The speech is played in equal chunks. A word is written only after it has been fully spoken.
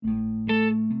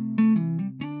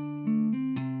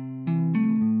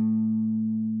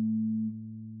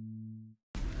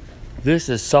This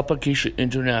is Supplication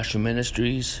International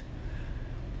Ministries.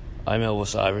 I'm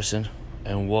Elvis Iverson,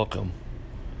 and welcome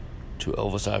to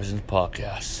Elvis Iverson's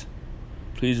podcast.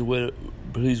 Please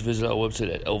visit our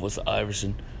website at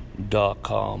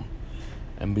elvisiverson.com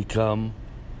and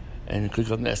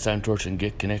click on that sign torch and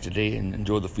get connected today and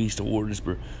enjoy the Feast of Word.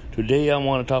 Today I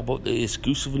want to talk about the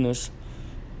exclusiveness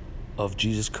of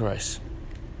Jesus Christ.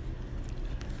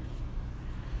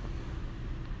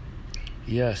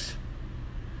 Yes.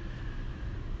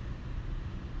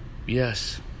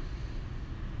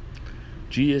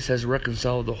 Jesus has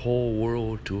reconciled the whole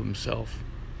world to himself.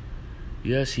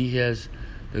 Yes, the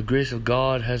grace of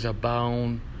God has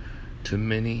abounded to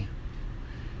many.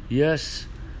 Yes,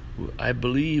 I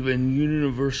believe in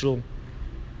universal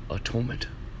atonement.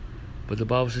 But the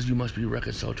Bible says you must be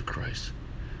reconciled to Christ.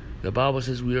 The Bible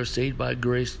says we are saved by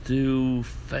grace through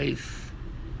faith.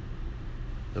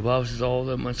 The Bible says all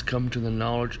that must come to the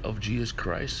knowledge of Jesus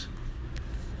Christ.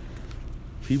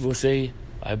 People say,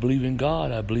 I believe in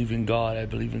God, I believe in God, I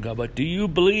believe in God. But do you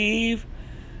believe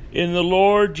in the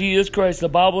Lord Jesus Christ? The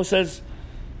Bible says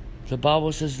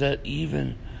that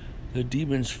even the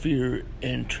demons fear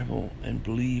and tremble and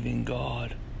believe in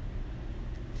God.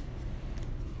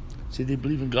 See, they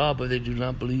believe in God, but they do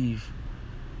not believe.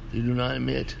 They do not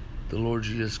admit the Lord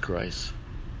Jesus Christ.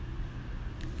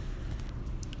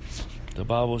 The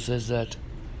Bible says that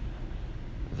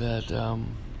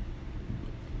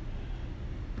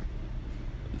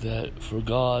for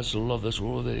God so loved this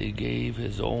world that he gave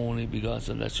his only begotten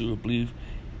Son, that who believe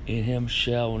in him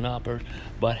shall not perish,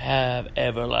 but have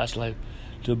everlasting life.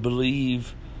 To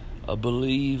believe,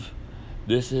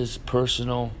 this is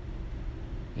personal.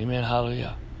 Amen,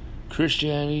 hallelujah.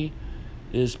 Christianity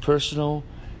is personal,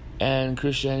 and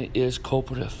Christianity is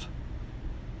cooperative.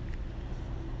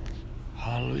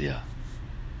 Hallelujah.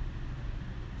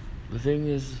 The thing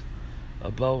is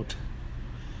about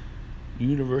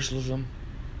universalism,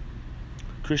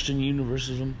 Christian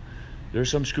universalism. There are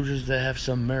some scriptures that have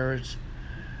some merits,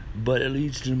 but it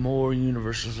leads to more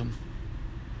universalism.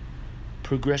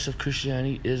 Progressive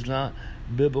Christianity is not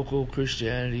biblical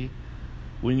Christianity.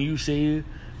 When you say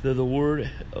that the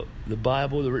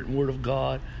Bible, the written word of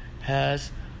God,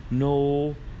 has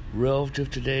no relative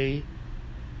today,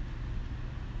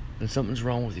 then something's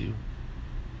wrong with you.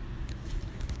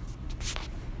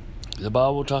 The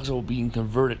Bible talks about being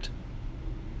converted.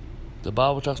 The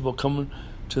Bible talks about coming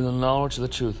to the knowledge of the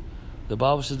truth. The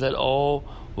Bible says that all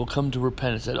will come to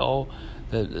repentance. That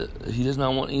he does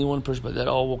not want any one person, but that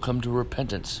all will come to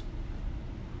repentance.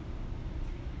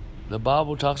 The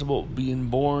Bible talks about being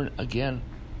born again.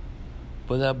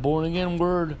 But that born again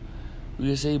word,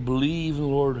 we say believe in the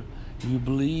Lord. If you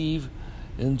believe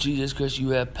in Jesus Christ,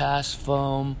 you have passed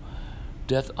from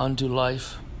death unto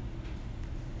life.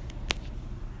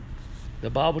 The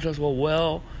Bible talks about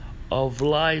well of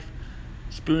life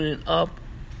springing up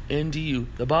into you.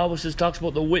 The Bible talks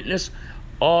about the witness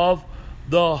of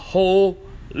the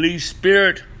Holy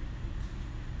Spirit.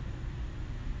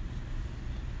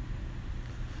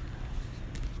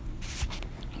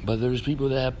 But there's people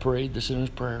that have prayed the sinner's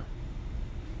prayer,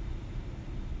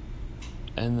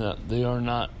 and they are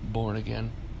not born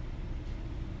again.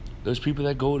 There's people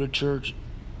that go to church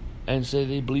and say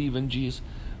they believe in Jesus,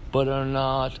 but are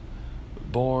not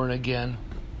born again.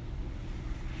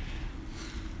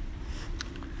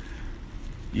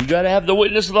 You got to have the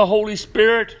witness of the Holy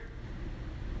Spirit.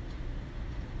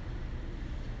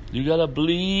 You got to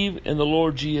believe in the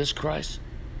Lord Jesus Christ.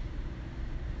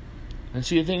 And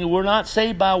see, the thing is, we're not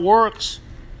saved by works.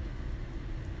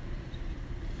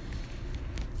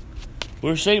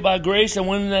 We're saved by grace, and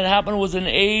when that happened was in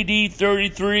AD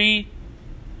 33.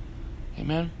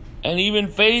 Amen. And even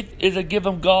faith is a gift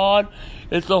of God.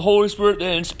 It's the Holy Spirit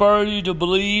that inspires you to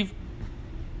believe.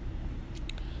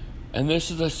 And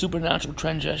this is a supernatural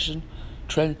transaction.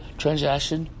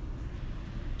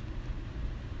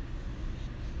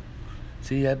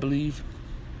 See, I believe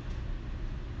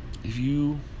if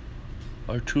you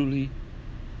are truly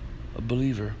a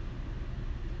believer,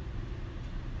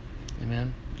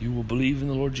 amen, you will believe in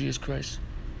the Lord Jesus Christ.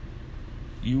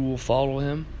 You will follow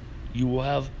him. You will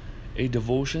have a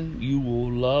devotion. You will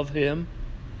love him.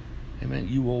 Amen.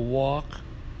 You will walk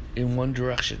in one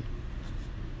direction.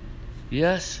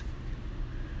 Yes.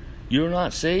 You're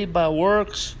not saved by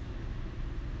works.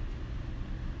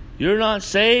 You're not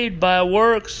saved by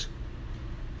works.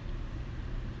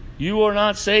 You are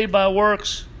not saved by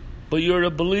works, but you're to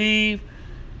believe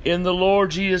in the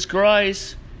Lord Jesus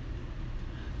Christ.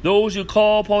 Those who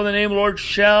call upon the name of the Lord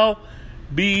shall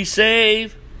be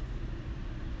saved.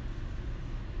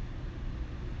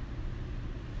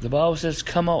 The Bible says,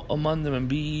 come out among them and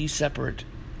be ye separate.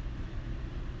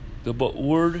 the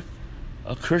word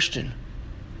a Christian.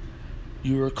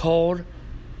 You are called,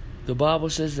 the Bible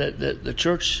says that the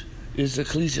church is the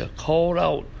ecclesia, called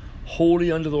out,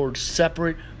 holy unto the Lord,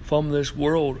 separate from this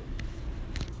world.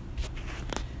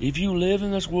 If you live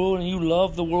in this world and you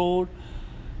love the world,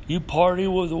 you party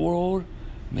with the world,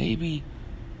 maybe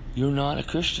you're not a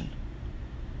Christian.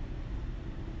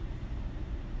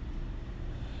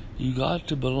 You got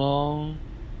to belong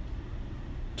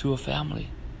to a family.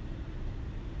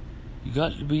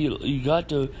 You got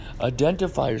to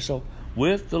identify yourself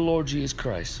with the Lord Jesus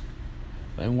Christ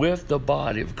and with the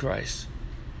body of Christ.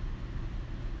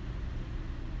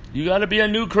 You got to be a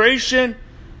new creation.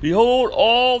 Behold,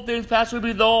 all things pass away,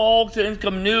 behold, all things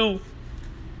come new.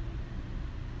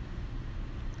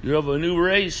 You have a new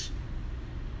race.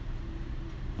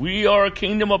 We are a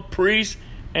kingdom of priests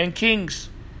and kings.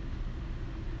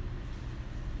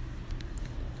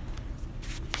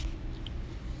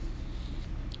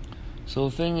 So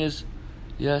the thing is,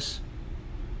 yes,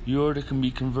 you are to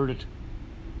be converted.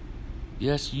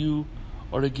 Yes, you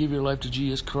are to give your life to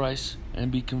Jesus Christ and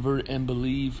be converted and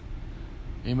believe.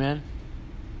 Amen.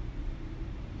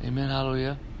 Amen.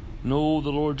 Hallelujah. Know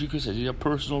the Lord Jesus as your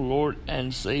personal Lord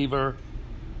and Savior.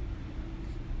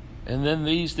 And then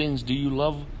these things, do you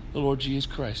love the Lord Jesus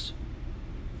Christ?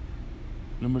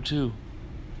 Number 2,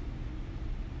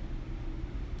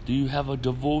 do you have a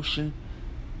devotion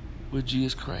with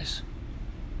Jesus Christ?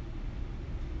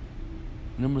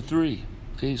 Number 3,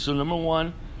 okay, so number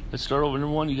 1, let's start over.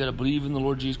 Number 1, you got to believe in the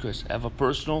Lord Jesus Christ. Have a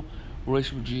personal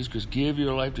relationship with Jesus Christ. Give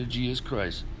your life to Jesus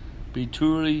Christ. Be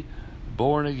truly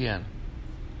born again.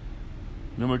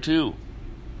 Number 2,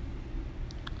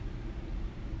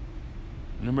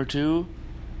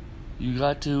 you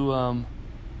got to,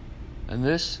 and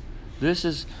this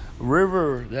is a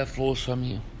river that flows from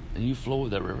you, and you flow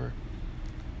with that river.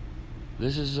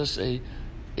 This is just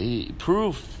a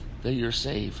proof that you're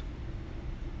saved.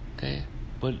 Okay,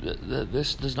 but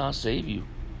this does not save you.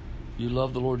 You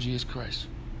love the Lord Jesus Christ.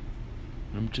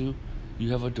 Number 2,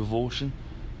 you have a devotion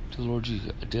to the Lord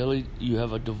Jesus. Daily, you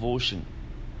have a devotion.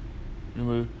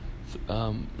 Number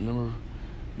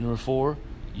 4,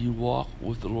 you walk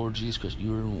with the Lord Jesus Christ.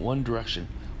 You're in one direction.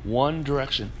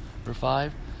 Number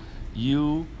 5,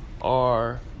 you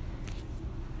are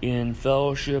in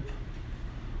fellowship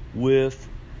with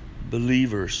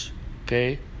believers.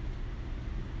 Okay?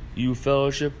 You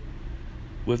fellowship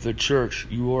with the church.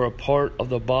 You are a part of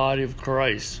the body of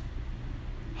Christ.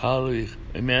 Hallelujah.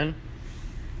 Amen?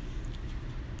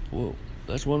 Well,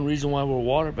 that's one reason why we're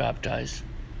water baptized.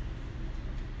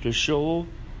 To show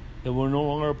that we're no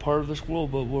longer a part of this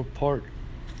world, but we're part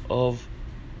of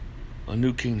a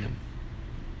new kingdom.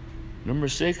 Number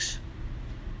 6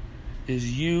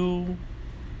 is you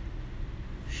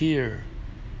hear.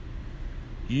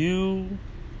 You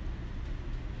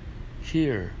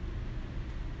hear.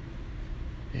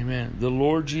 Amen. The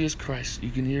Lord Jesus Christ. You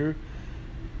can hear.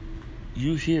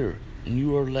 You hear. And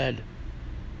you are led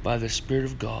by the Spirit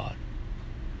of God.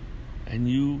 And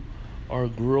you are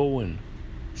growing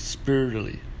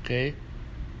spiritually. Okay?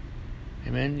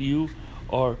 Amen. You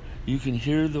can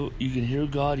hear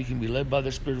God, you can be led by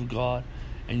the Spirit of God,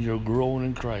 and you're growing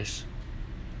in Christ.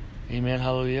 Amen.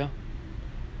 Hallelujah.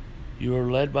 You are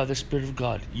led by the Spirit of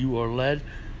God. You are led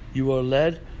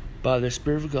by the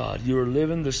Spirit of God. You are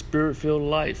living the Spirit-filled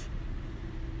life.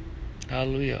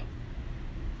 Hallelujah.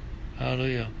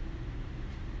 Hallelujah.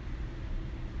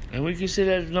 And we can say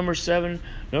that as number 7.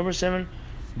 Number 7,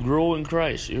 grow in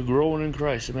Christ. You're growing in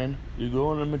Christ. Amen. You're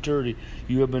growing in maturity.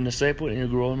 You have been discipled and you're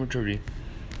growing in maturity.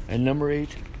 And number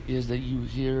 8 is that you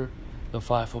hear the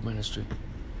fivefold ministry.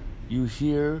 You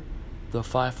hear the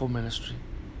fivefold ministry.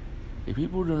 If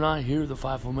people do not hear the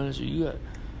fivefold ministry,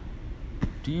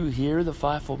 do you hear the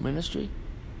fivefold ministry?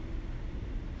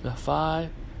 The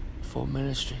fivefold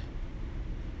ministry.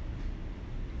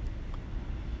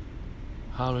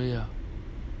 Hallelujah.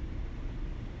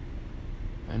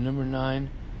 And number 9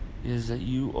 is that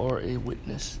you are a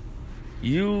witness.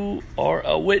 You are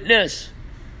a witness.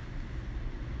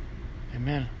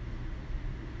 Amen.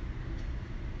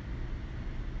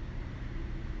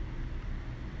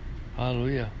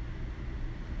 Hallelujah.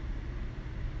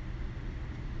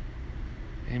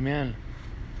 Amen.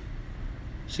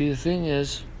 See, the thing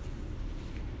is,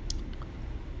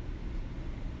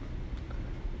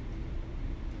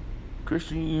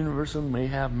 Christian universalism may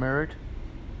have merit,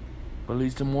 but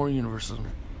leads to more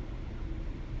universalism.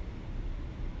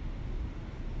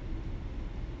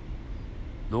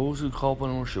 Those who call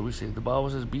upon him, shall we say? The Bible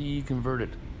says, be ye converted.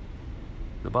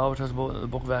 The Bible talks about, in the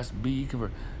book of Acts, be ye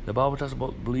converted. The Bible talks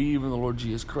about believe in the Lord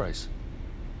Jesus Christ.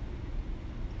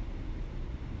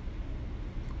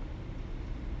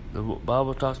 The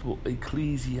Bible talks about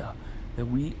ecclesia, that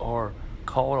we are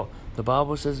called. The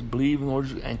Bible says believe in the Lord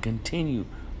Jesus and continue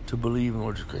to believe in the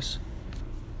Lord Jesus Christ.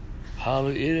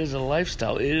 Hallelujah. It is a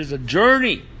lifestyle. It is a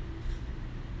journey.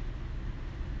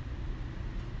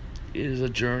 It is a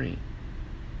journey.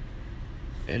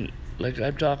 And like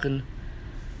I'm talking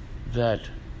that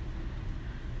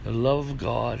the love of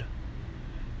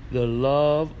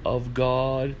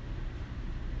God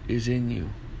is in you.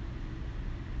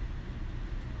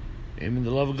 Amen.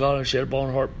 The love of God is shed upon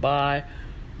our heart by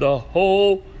the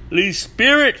Holy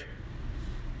Spirit.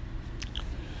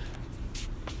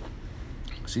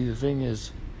 See, the thing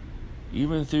is,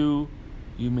 even though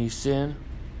you may sin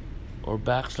or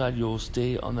backslide, you'll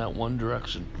stay on that one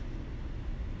direction.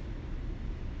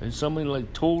 And somebody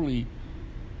like totally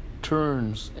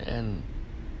turns and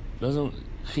doesn't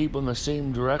keep on the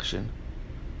same direction,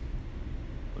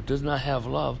 or does not have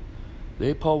love,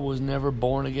 they probably was never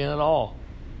born again at all.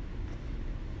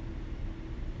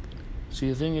 See,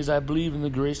 the thing is, I believe in the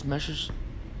grace message,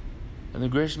 and the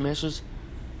grace message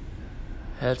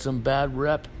had some bad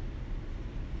rep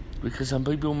because some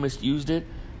people misused it,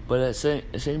 but at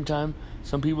the same time,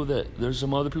 there's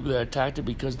some other people that attacked it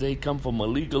because they come from a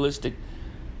legalistic,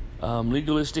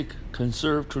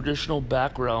 conservative, traditional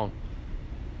background,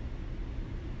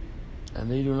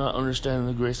 and they do not understand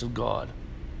the grace of God.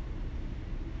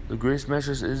 The grace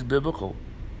message is biblical,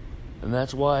 and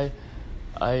that's why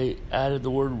I added the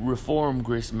word reform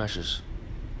grace message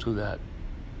to that.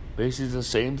 Basically, it's the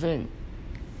same thing.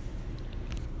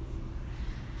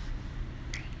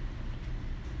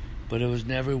 But it was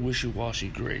never wishy-washy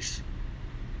grace.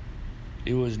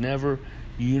 It was never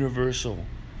universal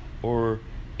or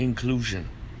inclusion.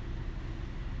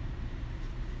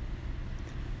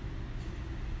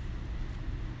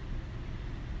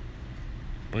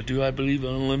 But do I believe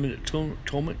in unlimited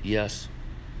atonement? Yes.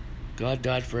 God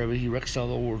died for everybody. He reconciled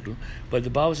the world. But the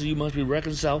Bible says you must be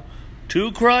reconciled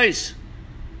to Christ.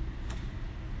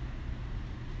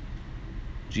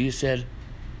 Jesus said,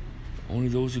 only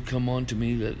those who come unto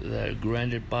me that are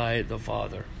granted by the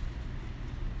Father.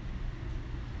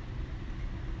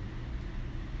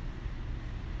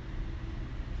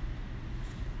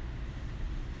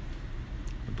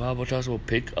 The Bible talks about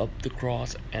pick up the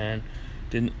cross and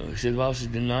the Bible says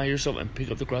deny yourself and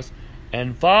pick up the cross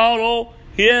and follow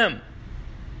Him.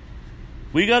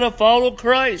 We got to follow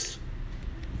Christ.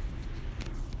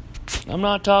 I'm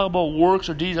not talking about works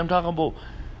or deeds. I'm talking about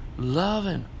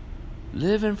loving,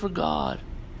 living for God.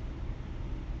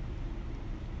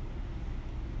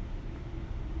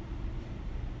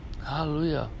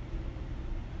 Hallelujah.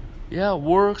 Yeah,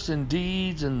 works and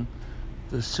deeds and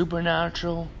the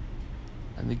supernatural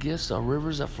and the gifts are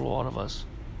rivers that flow out of us.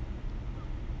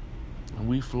 And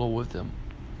we flow with them.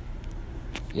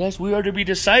 Yes, we are to be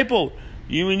discipled.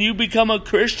 When you become a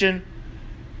Christian,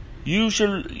 you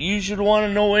should want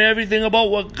to know everything about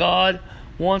what God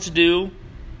wants to do.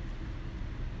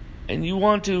 And you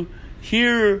want to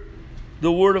hear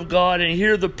the Word of God and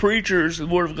hear the preachers, the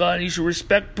Word of God. And you should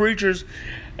respect preachers.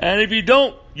 And if you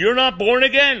don't, you're not born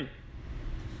again.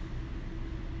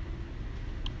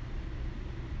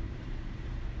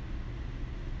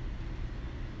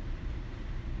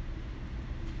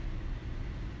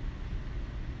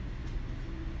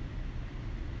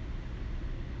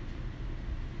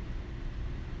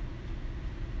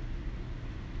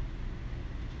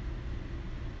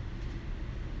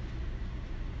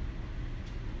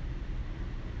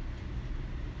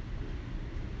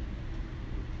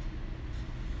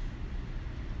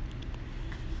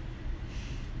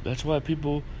 That's why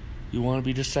you want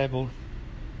to be discipled.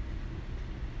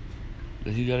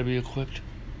 Then you got to be equipped.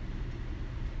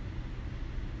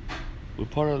 We're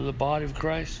part of the body of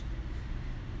Christ.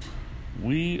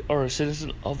 We are a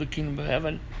citizen of the kingdom of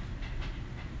heaven.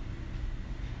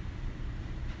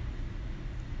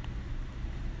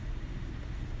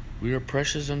 We are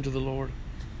precious unto the Lord.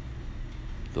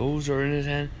 Those are in His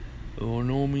hand will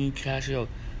no means cast you out.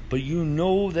 But you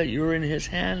know that you're in His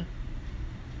hand.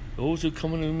 Those who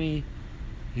come unto me,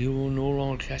 He will no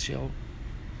longer cast you out.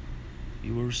 He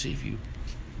will receive you.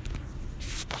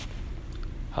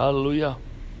 Hallelujah.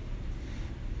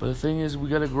 But the thing is, we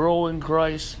got to grow in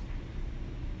Christ.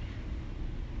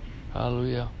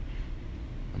 Hallelujah.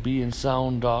 Be in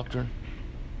sound doctrine.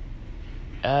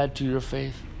 Add to your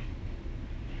faith.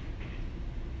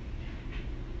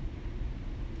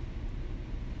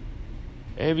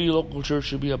 Every local church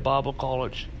should be a Bible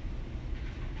college.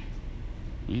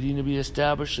 We need to be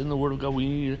established in the Word of God. We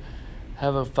need to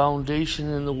have a foundation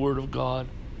in the Word of God.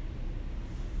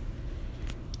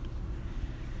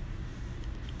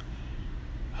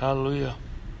 Hallelujah.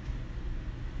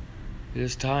 It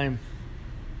is time.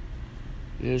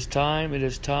 It is time. It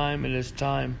is time. It is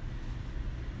time.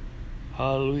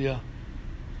 Hallelujah.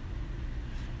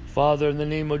 Father, in the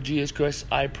name of Jesus Christ,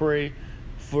 I pray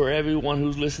for everyone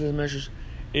who's listening to the message,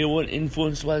 anyone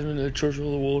influenced by them in the church of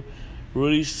the world,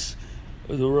 release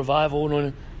the revival,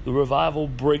 the revival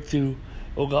breakthrough,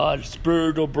 oh God,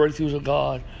 spiritual breakthroughs, oh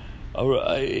God,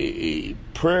 a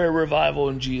prayer revival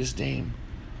in Jesus' name,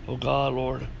 oh God,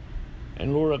 Lord.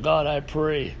 And Lord, oh God, I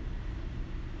pray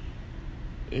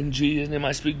in Jesus' name,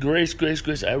 I speak grace, grace,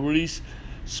 grace. I release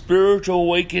spiritual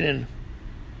awakening,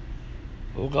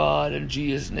 oh God, in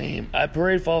Jesus' name. I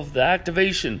pray for the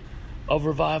activation of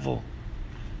revival.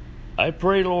 I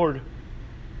pray, Lord,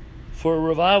 for a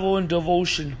revival in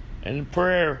devotion and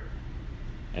prayer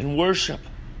and worship.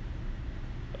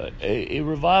 A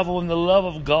revival in the love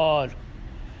of God.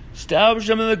 Establish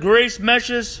them in the grace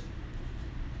meshes.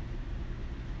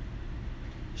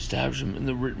 Establish them in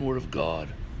the written word of God.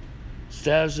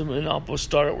 Establish them in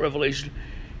apostolic revelation.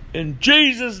 In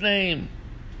Jesus' name,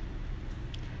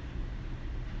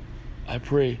 I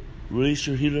pray, release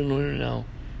your healing anointing now.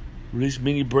 Release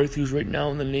many breakthroughs right now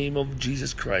in the name of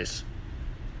Jesus Christ.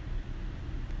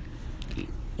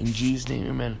 In Jesus' name,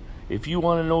 amen. If you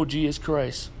want to know Jesus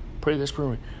Christ, pray this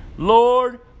prayer.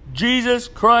 Lord Jesus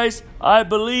Christ, I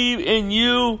believe in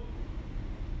you.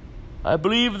 I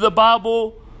believe the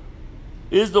Bible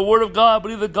is the Word of God. I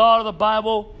believe the God of the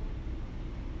Bible.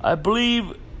 I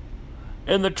believe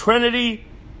in the Trinity,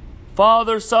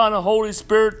 Father, Son, and Holy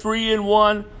Spirit, 3 in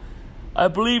 1. I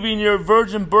believe in your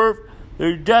virgin birth,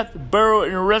 your death, burial,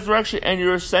 and your resurrection, and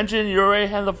your ascension, your right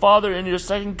hand of the Father, and your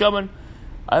second coming.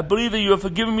 I believe that you have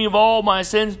forgiven me of all my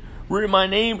sins, written my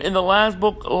name in the Lamb's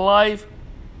Book of Life,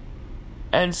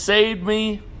 and saved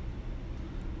me.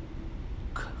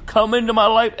 Come into my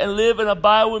life and live and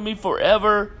abide with me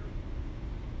forever.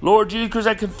 Lord Jesus Christ,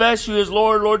 I confess you as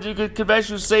Lord. Lord Jesus Christ, I confess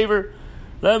you as Savior.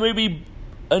 Let me be,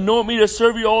 anoint me to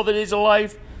serve you all the days of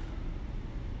life.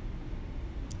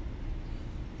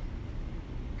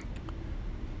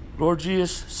 Lord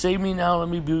Jesus, save me now. Let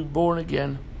me be born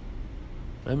again.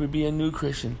 Let me be a new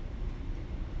Christian.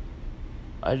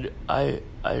 I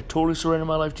totally surrender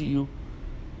my life to you,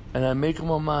 and I make up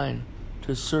my mind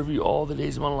to serve you all the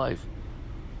days of my life.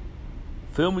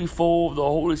 Fill me full of the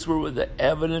Holy Spirit with the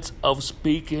evidence of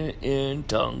speaking in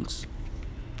tongues.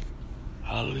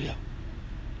 Hallelujah.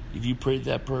 If you prayed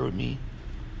that prayer with me,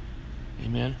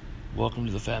 amen, welcome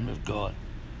to the family of God.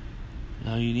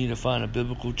 Now you need to find a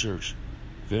biblical church.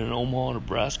 If you're in Omaha,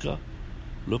 Nebraska,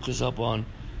 look us up on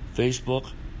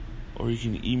Facebook, or you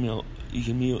can email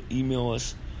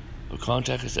us or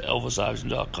contact us at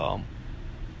elvisiverson.com.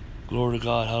 Glory to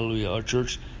God, hallelujah. Our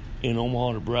church in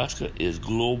Omaha, Nebraska is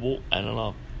Global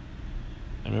Analog,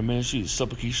 and our ministry is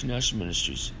Supplication National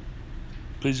Ministries.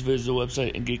 Please visit the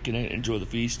website and get connected. Enjoy the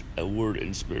feast at Word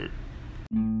and Spirit.